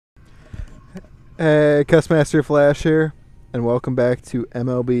Hey, Cussmaster Flash here, and welcome back to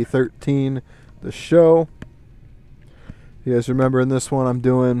MLB 13, the show. You guys remember in this one I'm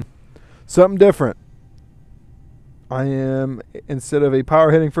doing something different. I am, instead of a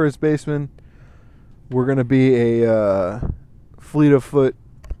power hitting first baseman, we're going to be a fleet of foot,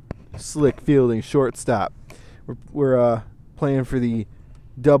 slick fielding shortstop. We're playing for the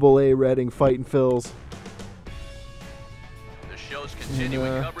AA Reading Fightin' Phils. And,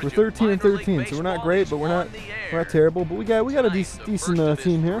 we're 13 and 13, so we're not great, but we're not terrible. But we got a decent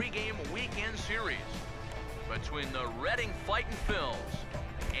team here. Weekend series between the Reading Fightin' Phils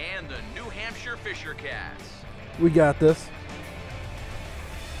and the New Hampshire Fisher Cats. We got this.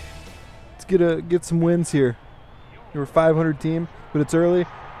 Let's get some wins here. We're a 500 team, but it's early.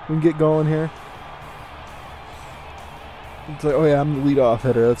 We can get going here. It's like, oh yeah, I'm the leadoff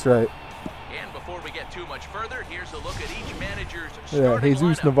hitter. That's right. And before we get too much further, here's a look at each manager's starting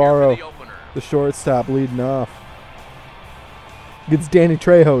Jesus lineup Navarro, the shortstop, leading off. Gets Danny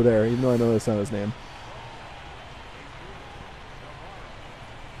Trejo there, even though I know that's not his name.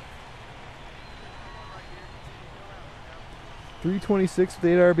 .326 with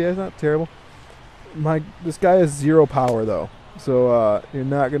 8 RBIs, not terrible. This guy has zero power though, so you're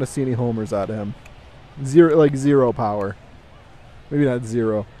not gonna see any homers out of him. Zero power. Maybe not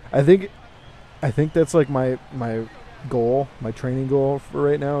zero. I think that's like my goal, my training goal for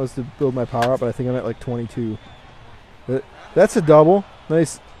right now is to build my power up, but I think I'm at like 22. That's a double.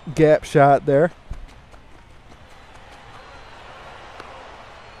 Nice gap shot there.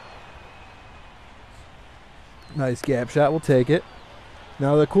 Nice gap shot. We'll take it.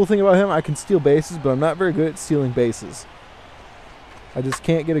 Now, the cool thing about him, I can steal bases, but I'm not very good at stealing bases. I just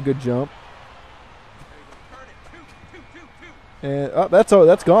can't get a good jump. And that's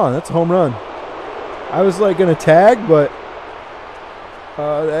gone. That's a home run. I was like gonna tag, but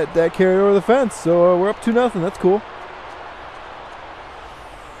that carried over the fence. So we're up 2-0. That's cool.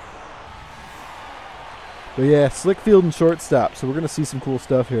 But yeah, slick field and shortstop. So we're gonna see some cool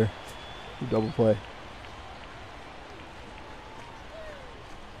stuff here. Double play.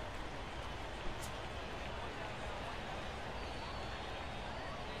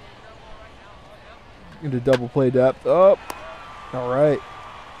 Into double play depth. Oh, all right.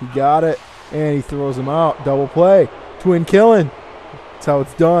 He got it. And he throws him out. Double play. Twin killing. That's how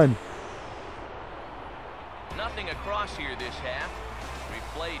it's done. Nothing across here this half.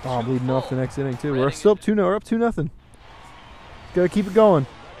 Oh, I'm leading off the next inning, too. We're still up 2-0. We're up 2-0. Got to keep it going.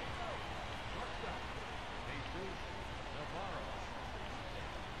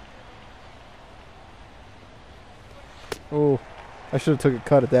 Oh, I should have took a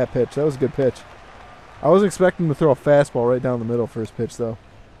cut at that pitch. That was a good pitch. I was expecting to throw a fastball right down the middle first pitch, though.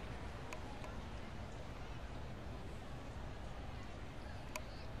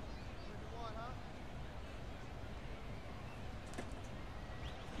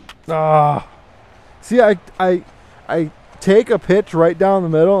 See, I take a pitch right down the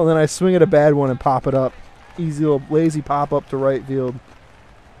middle, and then I swing at a bad one and pop it up. Easy little lazy pop up to right field.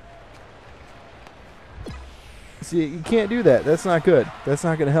 See, you can't do that. That's not good. That's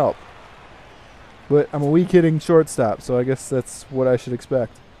not going to help. But I'm a weak hitting shortstop, so I guess that's what I should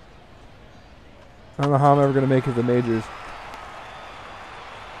expect. I don't know how I'm ever going to make it to the majors.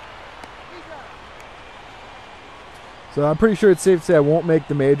 So I'm pretty sure it's safe to say I won't make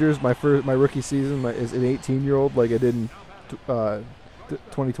the majors. My rookie season is an 18-year-old like I did in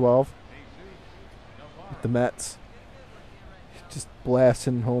 2012 with the Mets. Just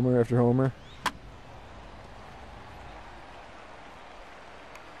blasting homer after homer.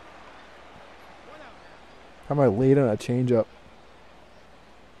 How am I late on a changeup?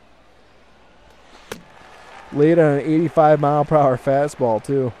 Late on an 85-mile-per-hour fastball,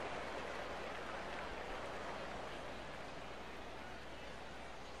 too.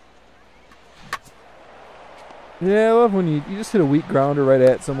 Yeah, I love when you just hit a weak grounder right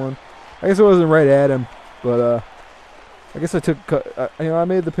at someone. I guess it wasn't right at him, but I guess I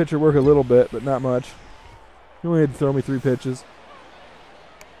made the pitcher work a little bit, but not much. He only had to throw me 3 pitches.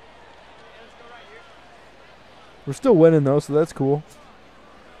 We're still winning, though, so that's cool.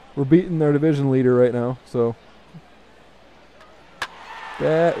 We're beating their division leader right now, so.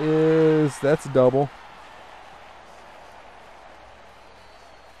 That's a double.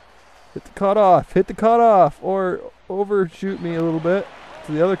 Hit the cutoff. Hit the cutoff. Or overshoot me a little bit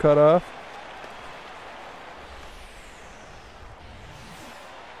to the other cutoff.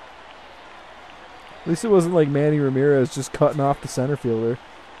 At least it wasn't like Manny Ramirez just cutting off the center fielder.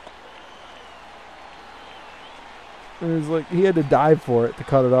 It was like he had to dive for it to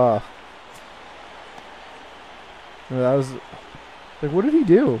cut it off. And I was like, what did he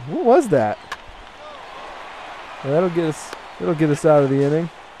do? What was that? Yeah, that'll get us out of the inning.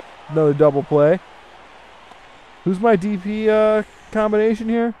 Another double play. Who's my DP combination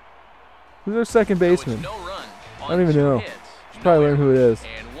here? Who's our second baseman? I don't even know. Should probably learn who it is.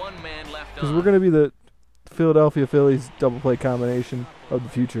 Because we're going to be the Philadelphia Phillies double play combination of the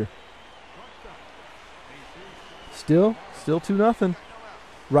future. Still 2-0.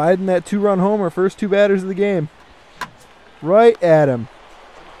 Riding that 2-run homer, first 2 batters of the game. Right at him.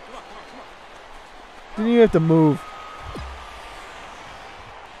 Didn't even have to move.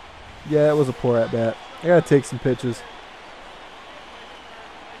 Yeah, that was a poor at-bat. I got to take some pitches.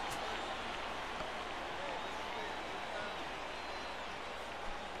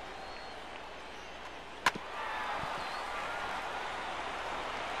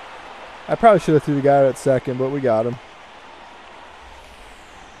 I probably should have threw the guy at second, but we got him.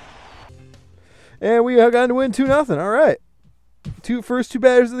 And we have gotten to win 2-0. All right. First 2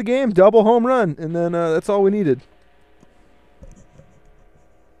 batters of the game, double home run, and then that's all we needed.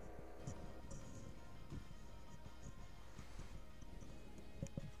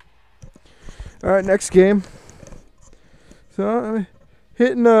 All right, next game. So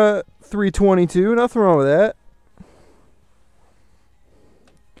hitting 322, nothing wrong with that.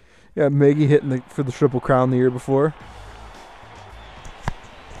 Yeah, Miggy hitting for the Triple Crown the year before.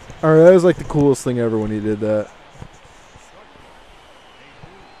 All right, that was like the coolest thing ever when he did that.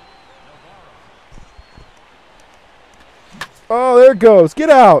 Oh, there it goes. Get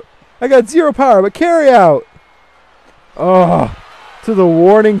out. I got 0 power, but carry out. Oh, to the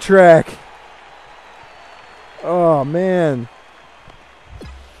warning track. Oh, man.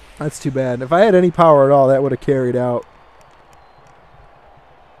 That's too bad. If I had any power at all, that would have carried out.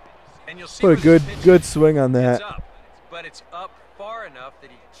 Put a good swing on that. But it's up far enough that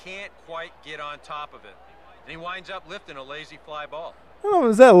he can't quite get on top of it. And he winds up lifting a lazy fly ball. I don't know if it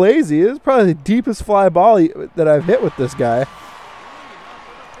was that lazy. It was probably the deepest fly ball that I've hit with this guy.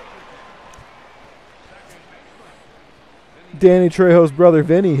 Danny Trejo's brother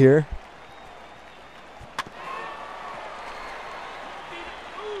Vinny here.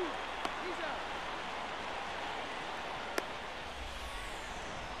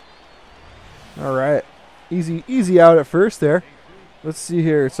 All right. Easy out at first there. Let's see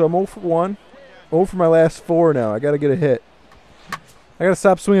here. So I'm 0 for 1. 0 for my last 4 now. I got to get a hit. I got to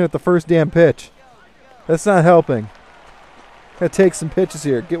stop swinging at the first damn pitch. That's not helping. Got to take some pitches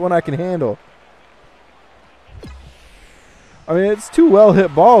here. Get one I can handle. I mean, it's 2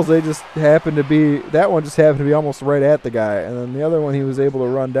 well-hit balls. They just happen to be, that one just happened to be almost right at the guy. And then the other one he was able to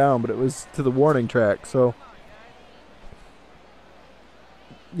run down, but it was to the warning track. So,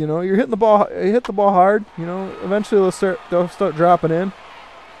 you know, you hit the ball hard. You know, eventually they'll start dropping in.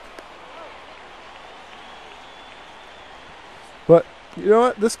 But you know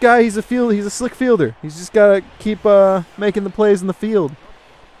what? This guy, he's a slick fielder. He's just gotta keep making the plays in the field,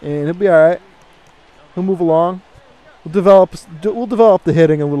 and he'll be all right. He'll move along. We'll develop the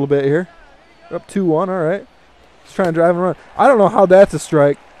hitting a little bit here. We're up 2-1. All right. Just trying to drive and run. I don't know how that's a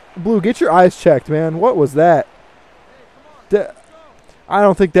strike. Blue, get your eyes checked, man. What was that? I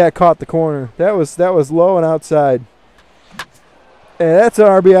don't think that caught the corner. That was low and outside. And that's an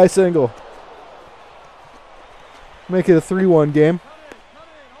RBI single. Make it a 3-1 game.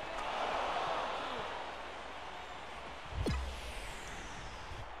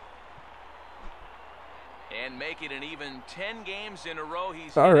 And make it an even 10 games in a row.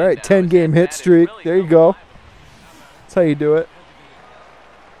 He's all right, 10-game hit streak. There you go. That's how you do it.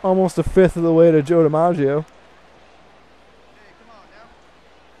 Almost a fifth of the way to Joe DiMaggio.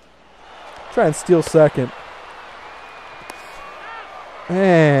 Try and steal second.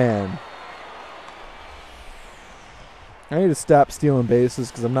 Man. I need to stop stealing bases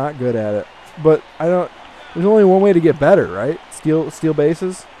because I'm not good at it. But there's only one way to get better, right? Steal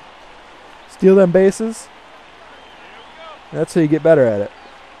bases. Steal them bases. That's how you get better at it,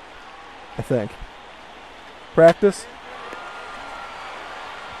 I think. Practice.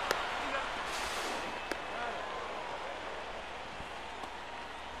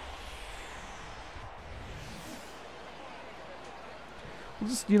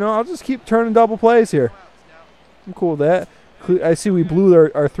 I'll just keep turning double plays here. I'm cool with that. I see we blew our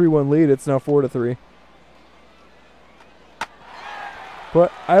 3-1 lead. It's now 4-3.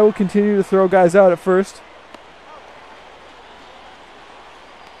 But I will continue to throw guys out at first.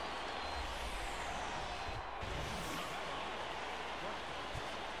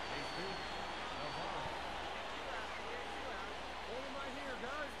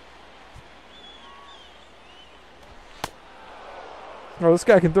 Oh, this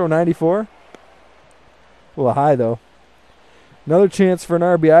guy can throw 94. Well, a high though. Another chance for an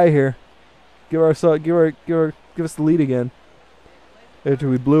RBI here. Give our give us the lead again. After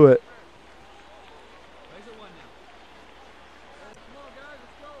we blew it.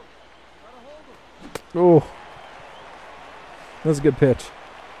 Oh, that was a good pitch.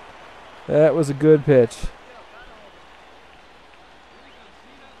 That was a good pitch.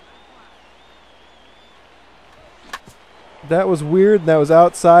 That was weird. That was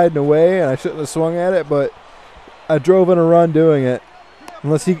outside and away, and I shouldn't have swung at it, but I drove in a run doing it.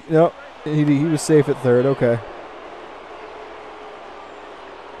 Unless he, no, he was safe at third. Okay.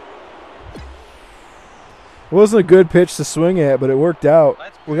 It wasn't a good pitch to swing at, but it worked out.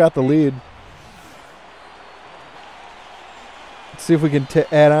 We got the lead. Let's see if we can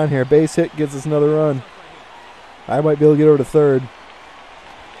add on here. Base hit gets us another run. I might be able to get over to third.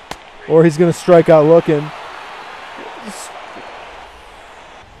 Or he's going to strike out looking.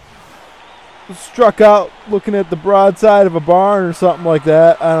 Struck out looking at the broadside of a barn or something like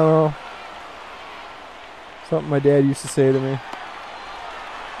that. I don't know. Something my dad used to say to me.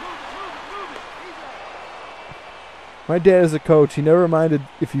 My dad is a coach. He never minded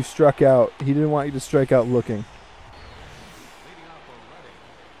if you struck out. He didn't want you to strike out looking.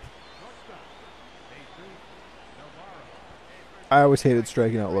 I always hated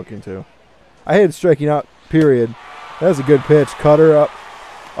striking out looking too. I hated striking out, period. That was a good pitch. Cutter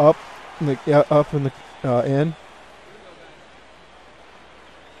up in the in.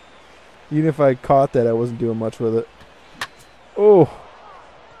 Even if I caught that, I wasn't doing much with it. Oh,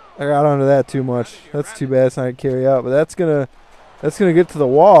 I got onto that too much. That's too bad. It's not gonna carry out, but that's gonna get to the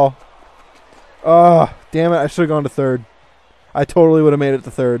wall. Oh, damn it! I should have gone to third. I totally would have made it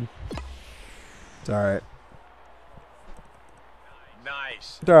to third. It's all right.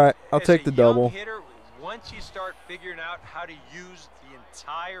 Nice. It's all right. I'll As take the a double. young hitter, once you start figuring out how to use the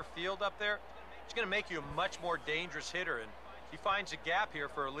entire field up there, it's going to make you a much more dangerous hitter, and he finds a gap here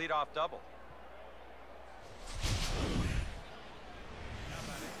for a leadoff double.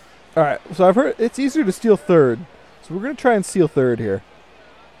 All right, so I've heard it's easier to steal third, so we're going to try and steal third here.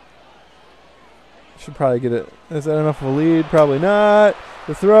 Should probably get it. Is that enough of a lead? Probably not.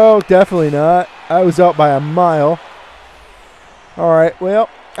 The throw, definitely not. I was out by a mile. All right, well,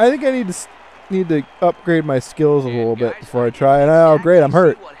 I think I need to upgrade my skills a little bit before I try. And oh, great, I'm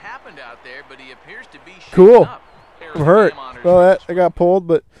hurt. Cool. I'm hurt. Well, I got pulled,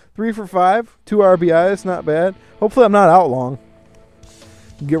 but 3 for 5, 2 RBIs, not bad. Hopefully, I'm not out long.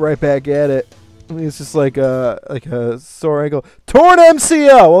 Get right back at it. I mean, it's just like a sore ankle, torn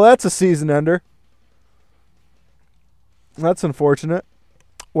MCL. Well, that's a season ender. That's unfortunate.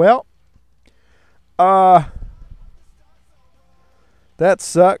 Well, that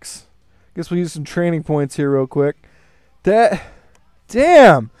sucks. Guess we'll use some training points here real quick.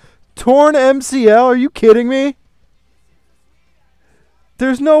 Damn, torn MCL. Are you kidding me?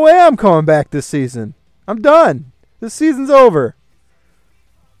 There's no way I'm coming back this season. I'm done. This season's over.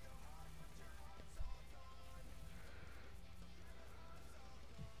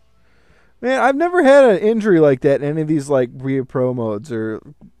 Man, I've never had an injury like that in any of these like Pro modes or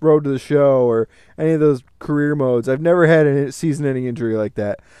Road to the Show or any of those career modes. I've never had a season-ending injury like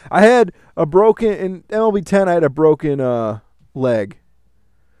that. I had a broken in MLB 10. I had a broken leg,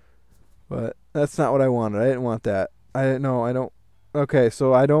 but that's not what I wanted. I didn't want that. I didn't know. I don't. Okay,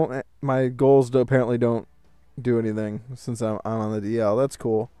 so I don't. My goals apparently don't do anything since I'm on the DL. That's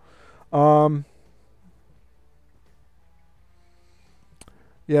cool.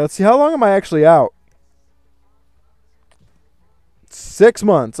 Yeah, let's see. How long am I actually out? 6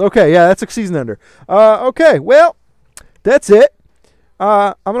 months. Okay, yeah, that's a season ender. Okay, well, that's it.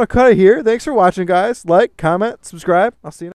 I'm going to cut it here. Thanks for watching, guys. Like, comment, subscribe. I'll see you next time.